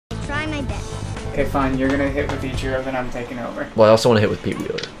Okay, fine. You're gonna hit with Ichiro, then I'm taking over. Well, I also want to hit with Pete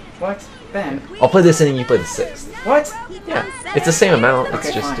Wheeler. What? Ben? I'll play this inning, you play the 6th. What? Yeah, it's the same amount, it's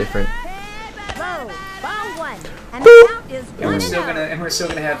Okay, just fine. different. And we're still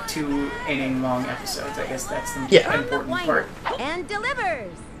gonna have 2 inning-long episodes. I guess that's the important part. And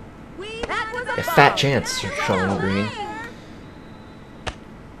delivers. That was A fat chance, Sean Green.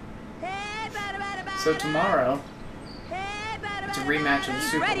 So tomorrow, it's a rematch of the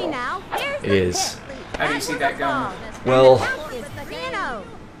Super Bowl. It is. How do you see that going? Well,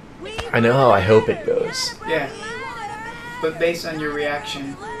 I know how I hope it goes. Yeah. But based on your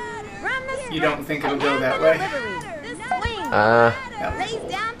reaction, you don't think it'll go that way? I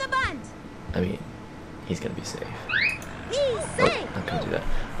I mean, he's gonna be safe. Oh, not gonna do that.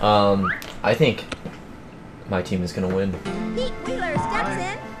 I think my team is gonna win. Pete Wheeler steps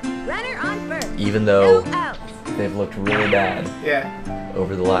in. Runner on first. Even though No outs. they've looked really bad Yeah.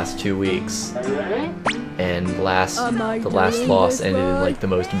 over the last 2 weeks. And the last loss ended in like the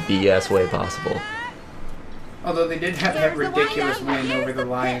most BS way possible. Although they did have that ridiculous win over the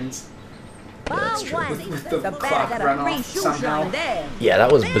Lions. Yeah, that's true. With the clock run off somehow. Yeah,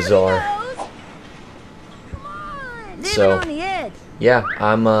 that was bizarre. So, yeah,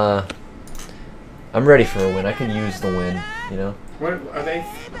 I'm ready for a win. I can use the win, you know? What are they?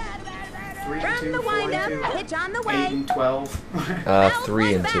 3-2, 4-2, 8-12.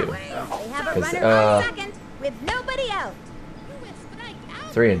 3-2. They have a 'Cause, runner on second with nobody out.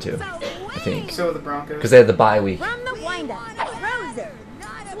 3-2, I think. So are the Broncos. Because they had the bye week. From the windup, throws it,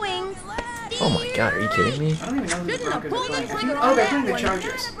 swings. Oh my god, are you kidding me? I don't even know who the Broncos are playing. Oh, they're playing the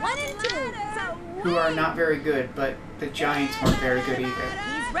Chargers, 1 and 2. who are not very good, but the Giants weren't very good either.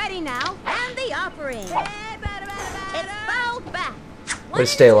 He's ready now, and the offering. It's fouled back. Way to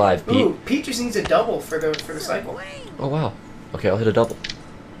stay alive, Pete. Ooh, Pete just needs a double for the cycle. Oh wow. Okay, I'll hit a double.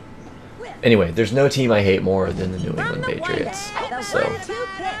 Anyway, there's no team I hate more than the New England Patriots. So,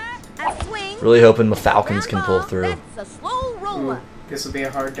 really hoping the Falcons can pull through. Ooh, this will be a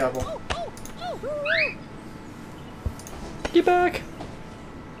hard double. Get back!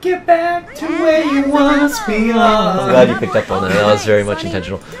 Get back to where you once belonged. I'm glad you picked up on that. That was very much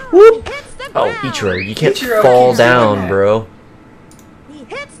intentional. Whoop! Oh, Ichiro, you can't Ichiro fall keeps doing down, that. bro.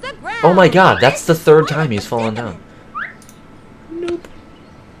 Oh my god, that's the 3rd time he's fallen down. Nope.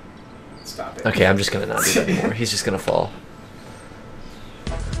 Stop it. Okay, I'm just gonna not do that anymore. He's just gonna fall.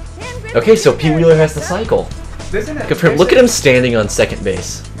 Okay, so Pete Wheeler has the cycle. Good for him. Look at him standing on second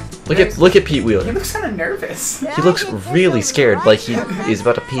base. Look at Pete He Wheeler. looks kind of nervous. He looks really scared, like he is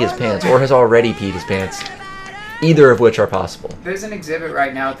about to pee his pants, or has already peed his pants. Either of which are possible. There's an exhibit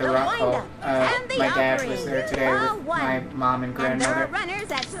right now at the Rock Hall. My dad was there today with my mom and grandmother,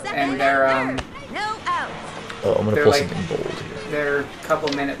 and they're Oh, I'm gonna They're pull like- something bold here. they're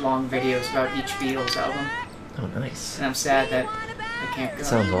couple-minute-long videos about each Beatles album, Oh, nice. and I'm sad that I can't go.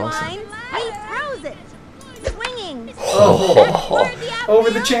 Sounds awesome. He throws it, swinging. Oh,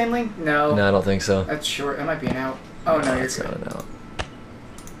 over the chain link? No. No, I don't think so. That's short. That might be an out. Oh no, you're It's not good. an out.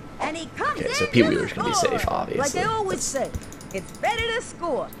 And he comes Okay, so in Pete to Wheeler's gonna be score. safe, obviously. Like I always say, it's better to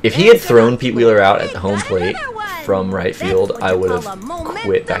score. If he had thrown Pete Wheeler out at the home plate from right field, I would have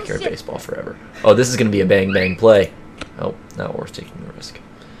quit backyard baseball forever. Oh, this is going to be a bang-bang play. Oh, not worth taking the risk.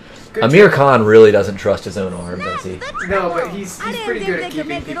 Good Amir job. Khan really doesn't trust his own arm, does he? No, but he's pretty good at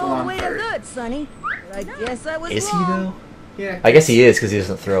keeping people on third. Good, Sonny. I guess I was Is he, wrong. though? Yeah. I guess he is, because he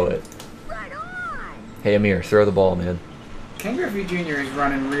doesn't throw it. Right on. Hey, Amir, throw the ball, man. Ken Griffey Jr. is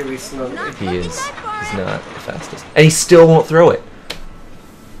running really slowly. He is. He's not the fastest. And he still won't throw it.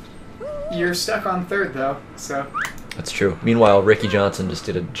 You're stuck on third though, so. That's true. Meanwhile, Ricky Johnson just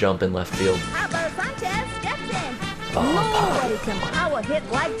did a jump in left field. Pablo Sanchez steps in. Oh, Nobody can power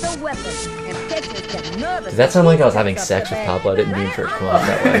hit like the weapon. And pitchers get nervous. Does that sound like I was having sex with Pablo? I didn't mean for it to come off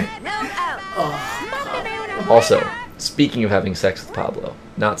that way. No out. Also, speaking of having sex with Pablo,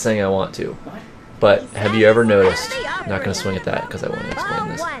 not saying I want to, What? but have you ever noticed, I'm not going to swing at that because I want to explain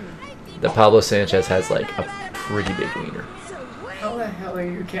this, that Pablo Sanchez has like a pretty big wiener. How the hell are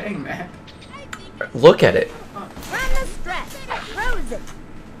you getting that? Look at it. Run the stretch. Throws it.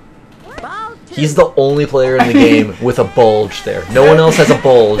 Ball two. He's the only player in the game with a bulge there. No one else has a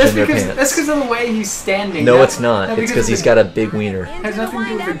bulge in their That's pants. because of the way he's standing. No, it's not. It's because he's it got a big wiener. has nothing to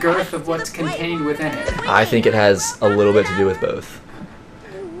do with the girth of what's contained within it. I think it has a little bit to do with both.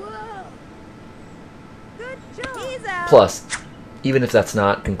 Whoa. Good job. He's out. Plus, even if that's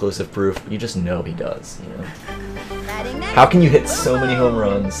not conclusive proof, you just know he does. You know? Batting next. How can you hit so many home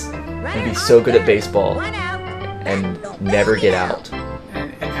runs and be so good at baseball One out. and never get out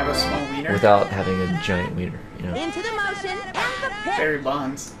And have a small wiener. without having a giant wiener? You know? Into the motion. And the Barry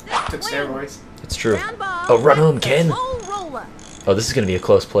Bonds took steroids. It's true. Oh, run home, Ken. Oh, this is going to be a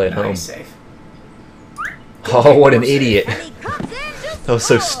close play at home. Nice save. Oh, what an idiot. That was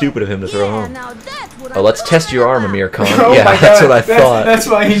so stupid of him to throw home. Oh, let's test your arm, Amir Khan. Oh Yeah, my that's God. what I thought. That's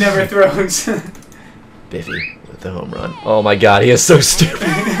why he never throws. Biffy with the home run. Oh my God, he is so stupid.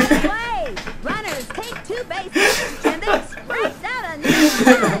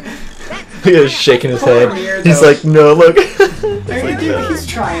 He is shaking his head. Amir, He's though. like, no, look. He's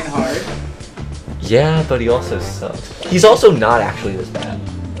trying hard. Yeah, but he also sucks. He's also not actually this bad.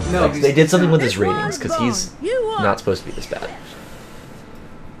 No, Like, they did something with his ratings because he's not supposed to be this bad.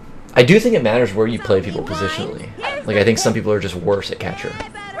 I do think it matters where you play people positionally. Like, I think some people are just worse at catcher.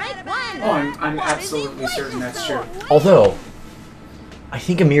 Oh, I'm absolutely certain that's true. Although, I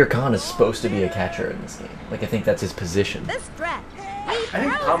think Amir Khan is supposed to be a catcher in this game. Like, I think that's his position. I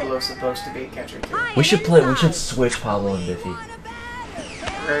think Pablo's supposed to be a catcher too. We should switch Pablo and Biffy.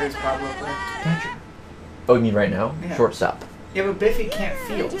 Where does Pablo play? Catcher. Oh, you mean right now? Yeah. Shortstop. Yeah, but Biffy can't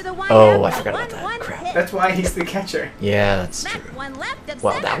field. Oh, I forgot about that. Crap. That's why he's the catcher. Yeah, that's true.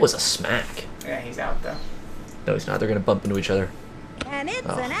 Wow, that was a smack. Yeah, he's out though. No, he's not. They're going to bump into each other. And it's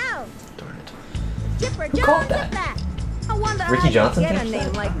Oh. an out. Darn it. Chipper Who called Jones that? at bat. I wonder Ricky how you Johnson get a pitched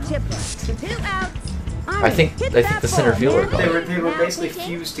name that? like Chipper. 2 outs. I think the center fielder called it. They were basically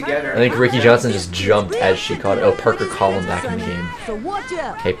fused together. I think Ricky Johnson just jumped as she caught it. Oh, Parker called him back in the game. So watch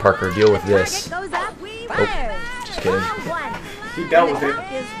out. Okay, Parker, deal with this. Target goes up. Oh, just kidding. He dealt with it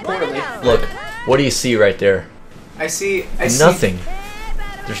poorly. Look, what do you see right there? I see Nothing.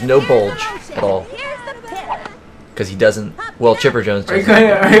 There's no bulge at all. Here's the pitch. Because he doesn't... Well, Chipper Jones Are you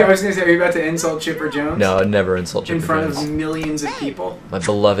doesn't. I was gonna say, are you about to insult Chipper Jones? No, I'd never insult Chipper In front Jones. of millions of people My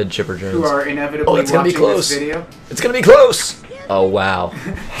beloved Chipper Jones. who are inevitably Oh, it's gonna be watching close. this video. It's gonna be close! Oh, wow.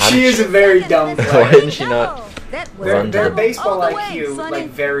 How She did is a very dumb Why player. didn't she not... That was Their, Run to their the- baseball All the way, IQ sonny. like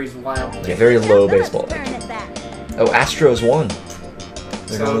varies wildly. Yeah, very low baseball. Turn at that. Oh, Astros won.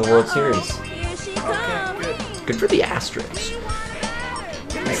 They're So- going to the World Series. Here she Okay, comes. good. Good for the Astros.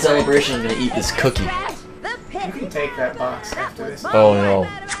 In celebration, I'm gonna eat this cookie. The pitch. You can take that box after this. Oh no. They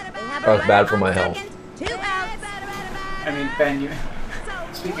have That's a bad runner for my on health. second. 2 outs. I mean, Ben, you.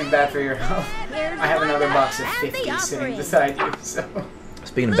 Speaking of bad for your health, Here's I have the another windup box of and the 50 sitting offering. beside you, so.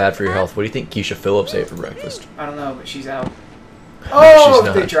 Speaking of bad for your health, what do you think Keisha Phillips ate for breakfast? I don't know, but she's out. Oh,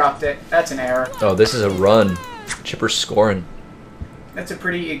 she's they not. dropped it. That's an error. Oh, this is a run. Chipper's scoring. That's a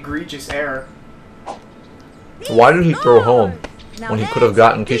pretty egregious error. Why did he throw home Now when he that's could have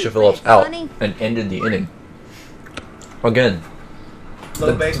gotten Keisha defense, Phillips out sonny. and ended the inning? Again,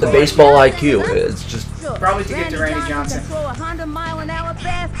 Low the baseball IQ is just... Probably to get to Randy Johnson, Can throw a 100-mile-an-hour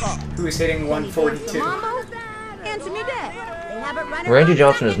fastball. who is hitting 142. Mama, answer me that. They have it running Randy on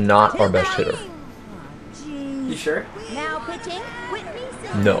Johnson is second. not our To best the hitter. ring. You sure? Now pitching, Whitney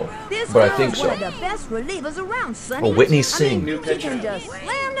Singh. No, This but I guy's think so. one of the best relievers around, sonny. Oh, Whitney I Singh. mean, New he pitcher. can just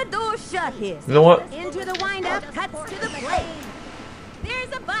slam the door shut here. You know what? Into the windup, cuts to the plate.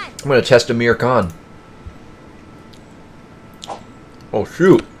 There's a bunt. I'm gonna test Amir Khan. Oh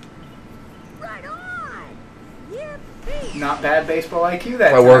shoot! Right on. Yippee. Not bad baseball IQ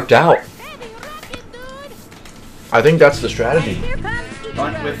that I time. worked out. Heavy rocket, dude. I think that's the strategy. Here comes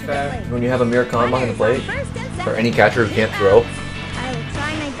Bunt with, When you have Amir Khan behind the plate, First and or second. any catcher who can't throw. I will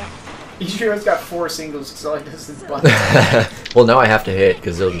try my best. Ichiro's got 4 singles because all he does is bunt. Well, now I have to hit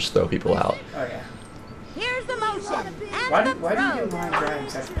because they'll just throw people out. Oh yeah. Here's the motion. And Why the do you do throw. line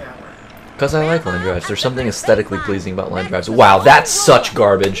drives at power? Because I like line drives. There's something aesthetically pleasing about line drives. Wow, that's such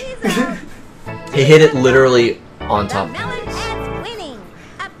garbage. He hit it literally on top of the base. Melonheads winning.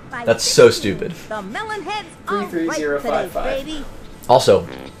 Up by That's 6. so stupid. The Melonheads all 33055. right today, baby. Also,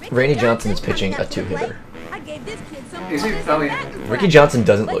 Randy Johnson is pitching a two-hitter. I gave this kid some Is he? Oh yeah. Ricky Johnson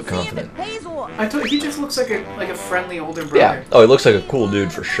doesn't Let's look see if it confident. pays off. I thought he just looks like a friendly older brother. Yeah. Oh, he looks like a cool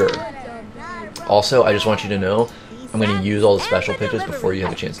dude for sure. Also, I just want you to know, I'm going to use all the special pitches before you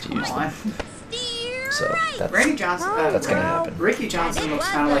have a chance to use Come them. on. So, that's... Randy Johnson. That's gonna happen. Ricky Johnson looks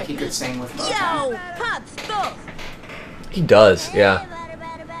kind of like he could sing with Motown. Yo, hot stuff. He does, yeah.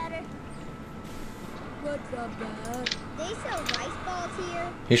 They sell rice balls here.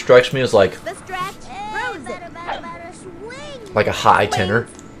 He strikes me as like The stretch. Throws it. Swing. a high tenor,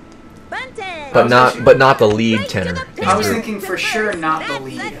 Bunted. but not the lead tenor. I was thinking for sure not the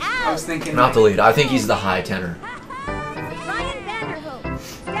lead. I was thinking Not like, the lead. I think he's the high tenor. Ryan Vanderhoek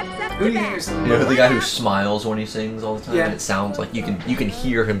steps up Who to do you think bat. is the You know, the guy who smiles when he sings all the time. Yeah. And it sounds like you can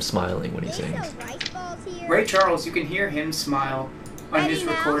hear him smiling when he They sings. sell rice balls here. Ray Charles? You can hear him smile on his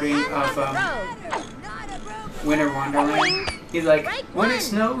Ready now, recording and of the throw. Winter Wonderland. He's like, Strike when one. it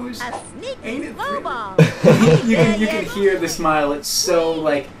snows, A sneaky ain't it low pretty? ball. you can hear the smile. It's so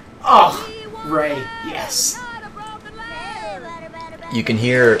like, oh, Ray, yes. You can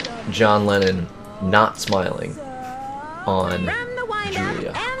hear John Lennon not smiling on From the windup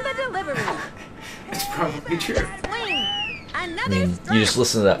Julia. and the delivery. It's probably true. Swing. I Another mean, strike. you just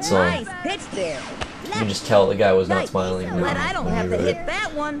listen to that song. Nice pitch there. You can just tell the guy was not smiling. But I don't when have he to wrote hit it.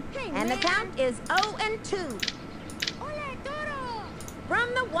 that one. And the count is 0-2.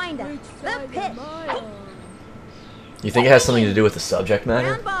 From the windup, the pitch. You think it has something to do with the subject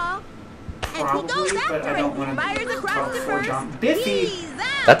matter? Ground ball. And he Probably, goes but after I don't it. want to Fires across the for first. John. Biffy. He's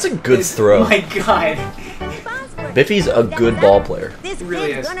out. That's a good throw. My God. Biffy's a good ball player. This really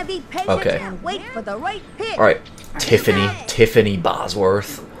kid's is. gonna be patient Okay. and wait for the right pitch. All right, Tiffany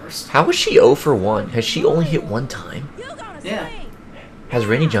Bosworth. How is she 0 for 1? Has she only hit one time? Yeah. Has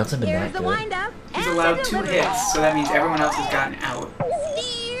Randy Johnson been Here's that the good? windup. He's and allowed the 2 delivery. hits, so that means everyone else has gotten out.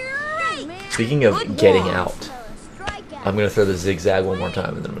 Strike. Speaking of Good getting ball. out, I'm going to throw the zigzag one more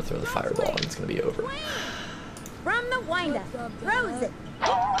time, and then I'm going to throw the fireball, and it's going to be over. From the windup, throws it.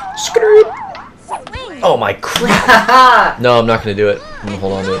 Screw! Swing. Oh my crap! No, I'm not going to do it. I'm going to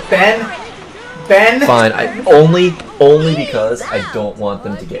hold on to it. Ben? Fine. Only because I don't want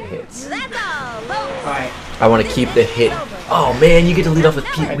them to get hits. That's all. Low. Alright. I want to keep the hit. Oh man, you get to lead off with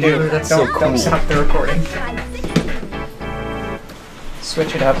Pete I Wheeler. do. That's so Don't cool. stop the recording.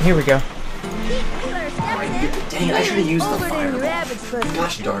 Switch it up. Here we go. Dang it, I should have used the fireball.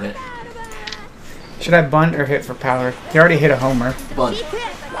 Gosh darn it. Should I bunt or hit for power? You already hit a homer. Bunt.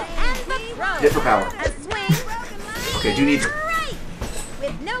 Hit for power. A swing. Okay, do need. Right.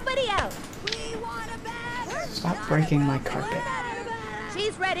 With nobody out. Stop breaking my carpet.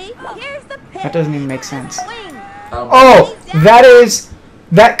 She's ready. Here's the pitch. That doesn't even make sense. Swing. Oh!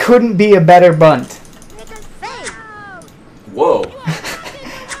 That couldn't be a better bunt. Make a save. Whoa.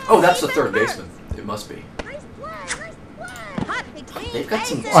 Oh, that's the third baseman. It must be. Hot between They've got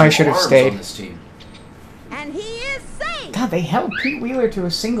some bases. Oh, I should have arms stayed. on this team. And he is safe. God, they held Pete Wheeler to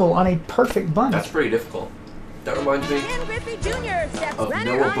a single on a perfect bunt. That's pretty difficult. That reminds me Ken Griffey Jr. steps of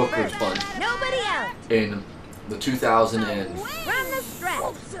runner Noah on Booker's first. bunt Nobody out. in the 2007 From the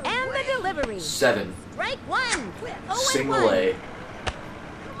stretch. And the delivery. Strike one. Single A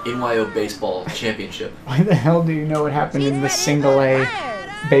NYO Baseball Championship. Why the hell do you know what happened in the single A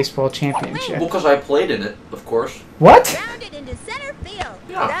baseball championship? Well, because I played in it, of course. What? Grounded into center field.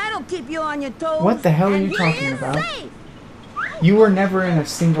 Yeah. That'll keep you on your toes. What the hell are And you he talking is about? safe. You were never in a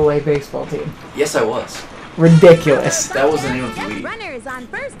single A baseball team. Yes, I was. Ridiculous. That was the name of the league. Runners on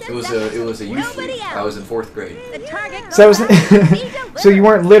first and It was a youth Nobody league. out. I was in 4th grade. The target So, goes out. He so you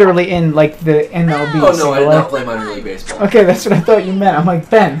weren't literally in like the MLB Oh no, I single did A? not play minor league baseball. Okay, that's what I thought you meant. I'm like,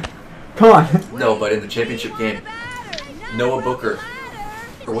 Ben, come on. No, but in the championship game, Noah Booker,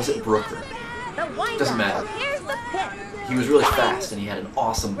 or was it Brooker? The windup. Doesn't matter. Here's the pitch. He was really fast and he had an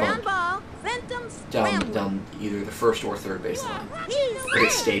awesome Ground bunt ball. Sent him scrambling. down either the first or third base line. He's But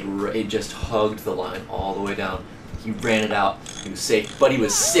it safe. stayed. It just hugged the line all the way down. He ran it out. He was safe, but he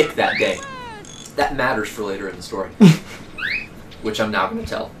was sick that day. That matters for later in the story, which I'm now going to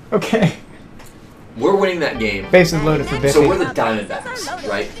tell. Okay. We're winning that game. Bases loaded for So we're Biffy. the Diamondbacks,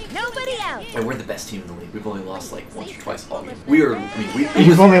 right? Nobody out. And we're the best team in the league. We've only lost like once or twice all game. We are. I mean, it You've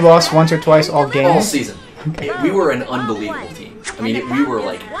was only lost once or twice all all games. season. We were an unbelievable team. I mean, we were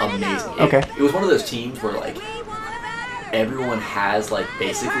like amazing. Okay. It was one of those teams where like everyone has like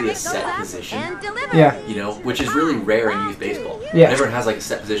basically a set position. And deliver. Yeah. You know, which is really rare in youth baseball. Yeah. Everyone has like a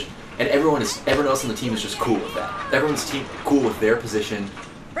set position, and everyone else on the team is just cool with that. Everyone's cool with their position,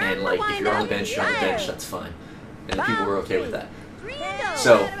 and like if you're on the bench, you're on the bench. That's fine, and the people were okay with that.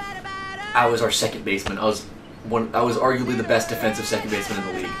 So, I was our second baseman. I was arguably the best defensive second baseman in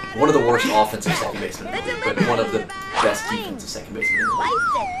the league. One of the worst offensive second basemen in the league, but one of the best defensive second basemen in the league.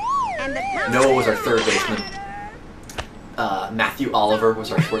 Sliced it. And the count Noah was our is third baseman. Matthew Oliver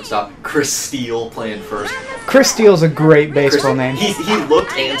was our shortstop. Chris Steele playing first. Chris Steele's a great Chris- baseball name. He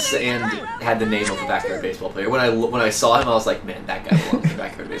looked and had the name of a backyard baseball player. When I saw him, I was like, man, that guy belongs in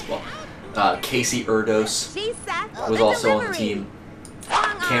backyard baseball. Casey Erdos She sat was the also on the delivery. team.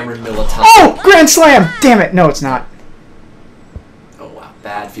 Cameron Militano. Oh, grand slam! Damn it! No, it's not. Oh wow,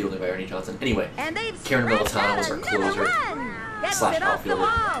 bad fielding by Ernie Johnson. Anyway, And they've Karen scratched Militano out was our another closer. run. Gets slash it off the outfielder.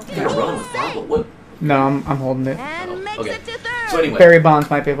 wall. You gotta run with that, but what? No, I'm holding it. And makes Okay. it to third. So anyway, Barry Bonds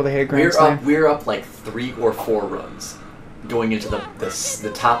might be able to hit a grand slam. we're up like 3 or 4 runs going into the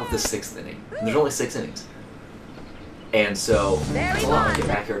top of the 6th inning. And there's only 6 innings. And so, that's a lot like in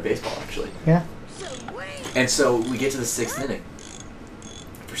backyard baseball, actually. Yeah. And so, we get to the 6th inning.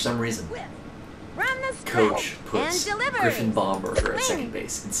 For some reason. From the stretch. coach puts Griffin Baumberger at second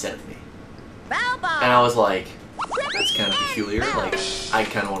base instead of me. Foul ball. And I was like, that's kind of peculiar. Like, I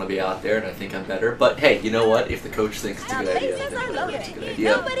kind of want to be out there, and I think I'm better. But hey, you know what? If the coach thinks it's a good idea, then whatever, it's a good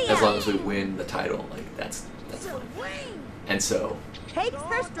idea. As long as we win the title, like that's fine. And so Takes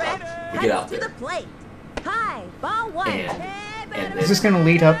her stretch. we get out there, High, ball one. and Is this going to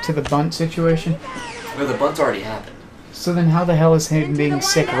lead up to the bunt situation? well, the bunt's already happened. So then how the hell is him being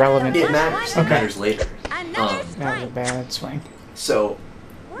sick relevant? It matters. It Okay. matters later. Another That was a bad swing. So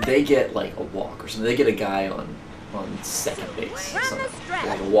they get like a walk or something. They get a guy on second base, or something.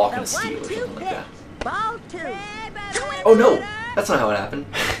 Like a walk and a steal or something like that. Ball two. Oh no, that's not how it happened.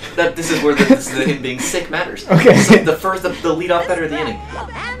 This is where him being sick matters. Okay. So the leadoff batter of the inning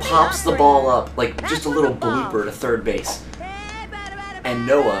pops the ball up like just a little blooper to third base, and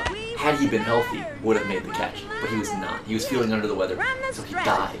Noah, had he been healthy, would have made the catch, but he was not. He was feeling under the weather, so he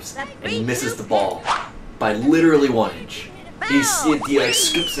dives and he misses the ball by literally 1 inch. He like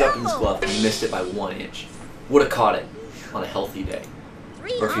scoops it up in his glove and he missed it by 1 inch. Would have caught it on a healthy day,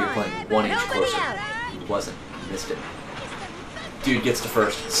 or if he were playing 1 inch closer. He wasn't. He missed it. Dude gets to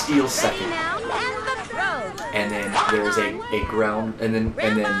first, steals second, and then there's a ground, and then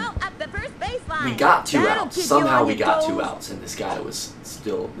we got 2 outs. Somehow we got 2 outs, and this guy was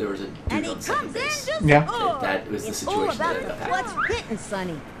still, there was a dude on second base. Yeah. That was the situation that ended up happening. What's hitting,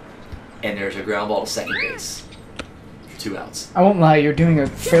 Sonny? And there's a ground ball to second base. 2 outs. I won't lie, you're doing a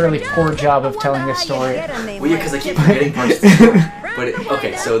fairly poor job of telling this story. Well, yeah, because I keep forgetting parts of the story. But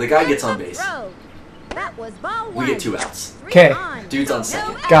okay, so the guy gets on base. We get 2 outs. Okay, Dude's on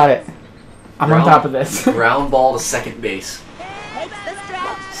second. got it. I'm on top of this. Ground ball to second base.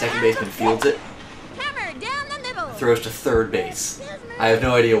 Second baseman fields it. Throws to third base. I have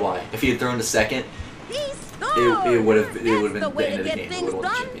no idea why. If he had thrown to second, it would have been the end of the game. It would have won the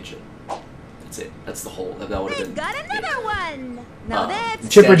championship. That's it. That's the whole. That would have been. Got another one. Now that's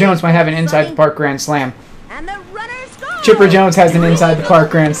Chipper Jones might have an inside the park grand slam. and the runner scores. Chipper Jones has an inside the park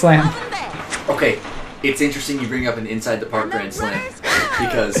grand slam. Okay, it's interesting you bring up an inside the park grand slam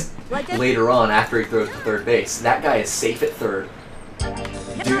because later on, after he throws to third base, that guy is safe at third.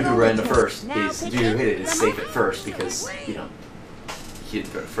 Dude who ran to first dude who hit it is safe at first because he didn't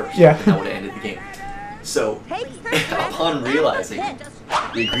throw to first. Yeah. And that would have ended the game. So, upon realizing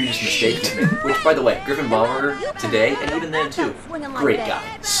the egregious mistake he made, which, by the way, Griffin Baumberger today, and even then too, great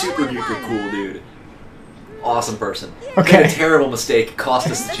guy, super duper cool dude, awesome person. Okay. Made a terrible mistake, cost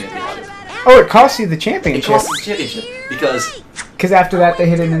us the championship. Oh, it cost you the It championship. cost us the championship because After that they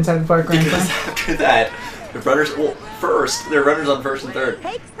hit an inside the park grand slam. after that, the runners, they're runners on first and third,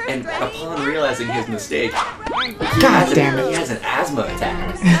 and upon realizing his mistake, God damn he it. has an asthma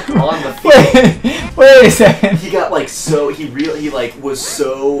attack on the field. Wait a second. He got like so was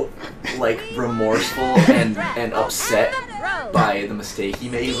so like remorseful and upset by the mistake he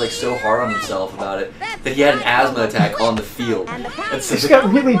made. He was like so hard on himself about it that he had an asthma attack on the field. And so This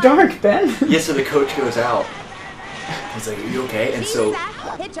got really dark, Ben. yeah, so the coach goes out. He's like, "Are you okay?" And so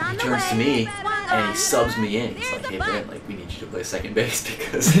he turns to me and he subs me in. He's like, "Hey Ben, like we need you to play second base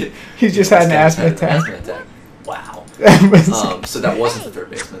because He just had an asthma attack. Asthma attack. Wow. So that wasn't the third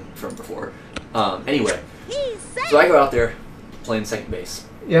baseman from before. Anyway, so I go out there playing second base.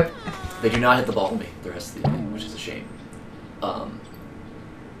 Yep. They do not hit the ball to me the rest of the inning, which is a shame.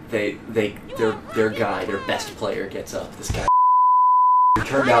 Their guy, their best player, gets up. This guy who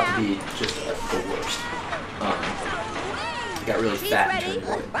turned out to be just the worst. He got really fat and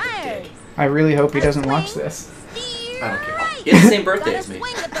turned into a dick. I really hope he doesn't watch this. I don't care. He has the same birthday as me.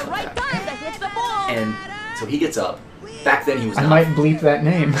 And so he gets up. Back then he was I not. might bleep that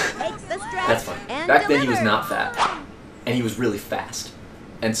name. That's fine. Back then he was not fat, and he was really fast.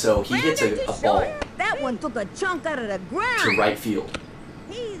 And so he hits a ball That one took a chunk out of the ground. to right field.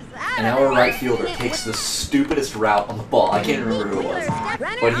 He's out And of our there. right fielder takes the stupidest route on the ball. I can't remember who it was.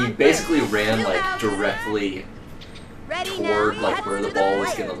 But he basically ran like directly toward like where the ball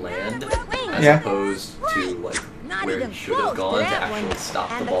was gonna land, as Yeah. opposed to like where he should have gone to actually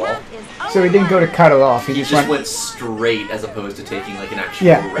stop the ball. So he didn't go to cut it off. He He just just went. went straight as opposed to taking like an actual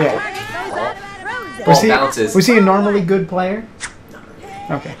Yeah, route yeah. to the ball. Was Ball bounces. he a normally good player? Not really.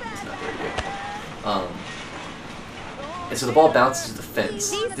 Okay. He's not very good. And so the ball bounces to the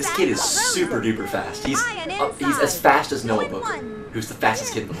fence. This kid is super duper fast. He's as fast as Noah Booker, who's the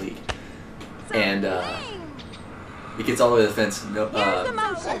fastest kid in the league. And he gets all the way to the fence. The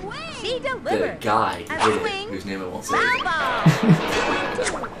guy who hit it, whose name I won't say,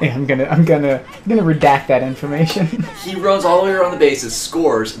 Yeah, I'm gonna redact that information. he runs all the way around the bases,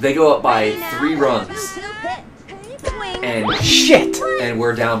 scores. They go up by 3 runs, and Shit.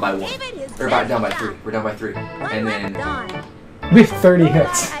 we're down by 1. Or down by 3. We're down by 3. And then... We have 30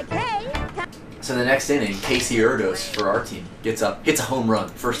 hits. So the next inning, Casey Erdos for our team gets up, hits a home run,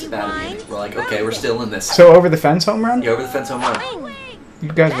 first at bat of the inning. We're like, okay, we're still in this. So over the fence home run? Yeah, over the fence home run.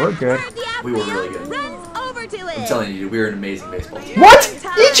 You guys were good. We were really good. I'm telling you, we were an amazing baseball team. What?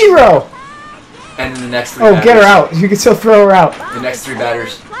 Ichiro! And then the next 3 Oh, batters, get her out. You can still throw her out. The next 3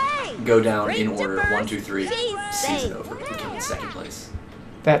 batters go down in order. 1, 2, 3. Season over. We came in second place.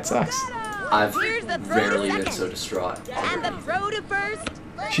 That sucks. I've rarely been so distraught.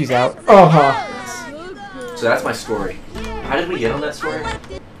 She's out. Oh, huh. So that's my story. How did we get on that story?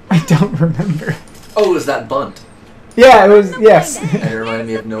 I don't remember. Oh, it was that bunt. Yeah, it was, yes. And it reminded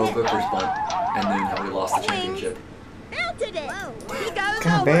me of Noah Booker's bunt. And then how we lost the championship.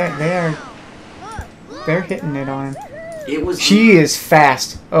 God, they're hitting it on him. It was... She is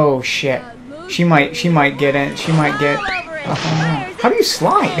fast. Oh, shit. She might get in. She might get... How do you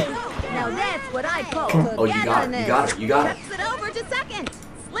slide? Oh, you got it. You got it. You got it.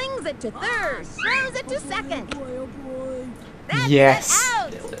 Slings it to third. Throws it to second. Yes.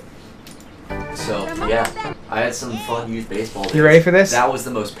 So, yeah. I had some fun youth baseball days. You ready for this? That was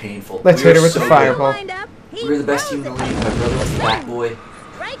the most painful. Let's hit her with the fireball. We were the best team in the league. My brother was the bat boy.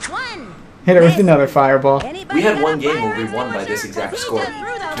 Hit her with another fireball. We had one game where we won by this exact score.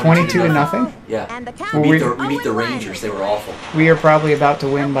 22-0? Yeah. Well, We beat the Rangers. They were awful. We are probably about to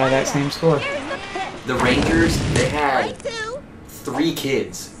win by that same score. The Rangers, they had 3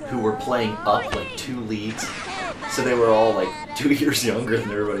 kids who were playing up like 2 leagues. So they were all like 2 years younger than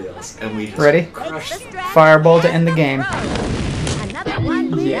everybody else. And we just crushed them. Fireball to end the game.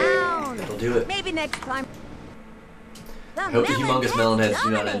 Yeah. That'll do it. Maybe next time. I hope the humongous Melonheads do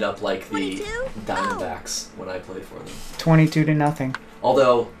not end up like the Diamondbacks when I played for them. 22-0.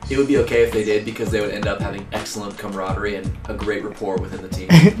 Although, it would be okay if they did because they would end up having excellent camaraderie and a great rapport within the team.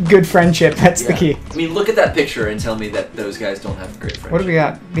 Good friendship, that's the key. I mean, look at that picture and tell me that those guys don't have great friendship. What do we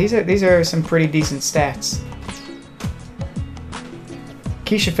got? These are some pretty decent stats.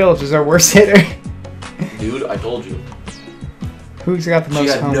 Keisha Phillips is our worst hitter. Dude, I told you. Who's got the most She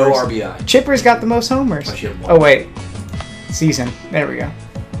had homers? no RBI. Chipper's got the most homers. Oh, she had 1. Oh, wait. Season. There we go.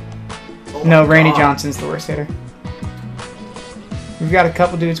 Oh No, my Randy God. Johnson's the worst hitter. We've got a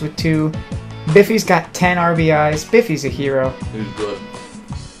couple dudes with 2. Biffy's got 10 RBIs. Biffy's a hero. Who's good?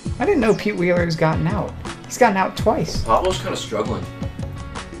 I didn't know Pete Wheeler's gotten out. He's gotten out twice. Pablo's kind of struggling.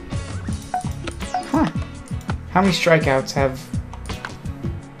 Huh. How many strikeouts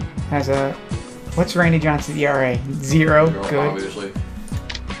has a... What's Randy Johnson's ERA? 0. Good. Obviously.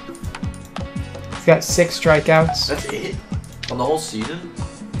 He's got 6 strikeouts. That's it? On the whole season?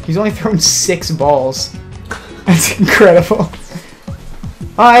 He's only thrown 6 balls. That's incredible.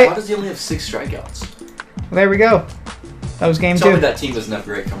 Alright. Why does he only have 6 strikeouts? Well, there we go. That was game 2. Tell me that team doesn't have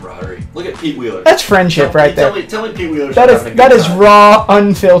great camaraderie. Look at Pete Wheeler. That's friendship right there. Tell me Pete Wheeler's That having a is good time. raw,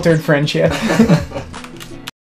 unfiltered friendship.